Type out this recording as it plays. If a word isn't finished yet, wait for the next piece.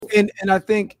And I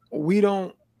think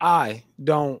I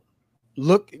don't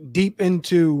look deep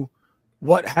into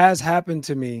what has happened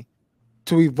to me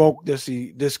to evoke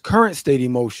this current state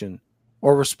emotion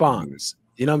or response.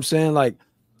 You know what I'm saying? Like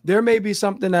there may be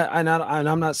something that, and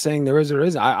I'm not saying there is or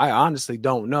isn't. I honestly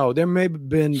don't know. There may have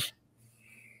been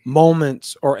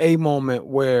moments or a moment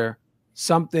where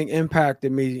something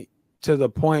impacted me to the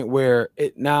point where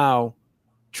it now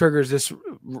triggers this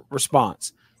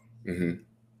response. Mm-hmm.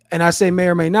 And I say may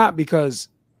or may not because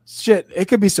shit, it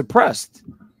could be suppressed.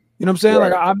 You know what I'm saying?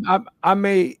 Right. Like I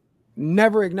may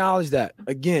never acknowledge that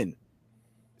again.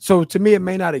 So to me, it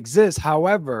may not exist.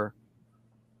 However,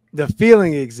 the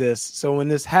feeling exists. So when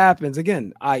this happens,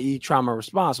 again, i.e. trauma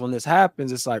response, when this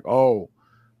happens, it's like, oh,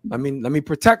 let me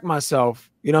protect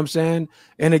myself. You know what I'm saying?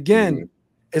 And again,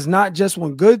 it's not just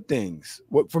when good things.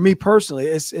 For me personally,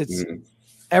 it's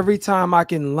every time I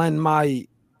can lend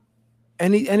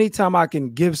anytime I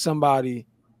can give somebody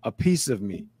a piece of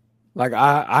me, like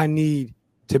I need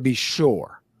to be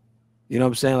sure. You know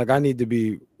what I'm saying? Like I need to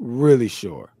be really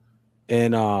sure.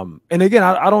 And again,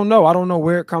 I don't know. I don't know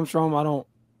where it comes from. I don't.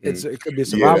 It could be a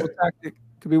survival tactic.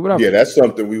 It could be whatever. Yeah, that's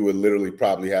something we would literally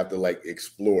probably have to like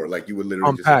explore. Like you would literally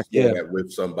Unpack, just explore that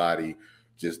with somebody,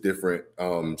 just different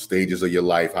stages of your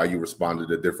life, how you responded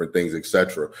to different things,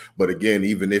 etc. But again,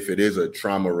 even if it is a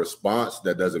trauma response,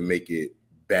 that doesn't make it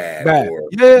bad. Or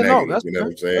negative. No, that's you know what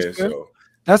I'm saying? So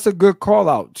that's a good call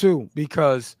out too,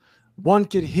 because one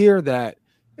could hear that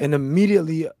and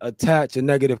immediately attach a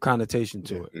negative connotation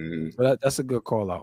to it. So that's a good call out.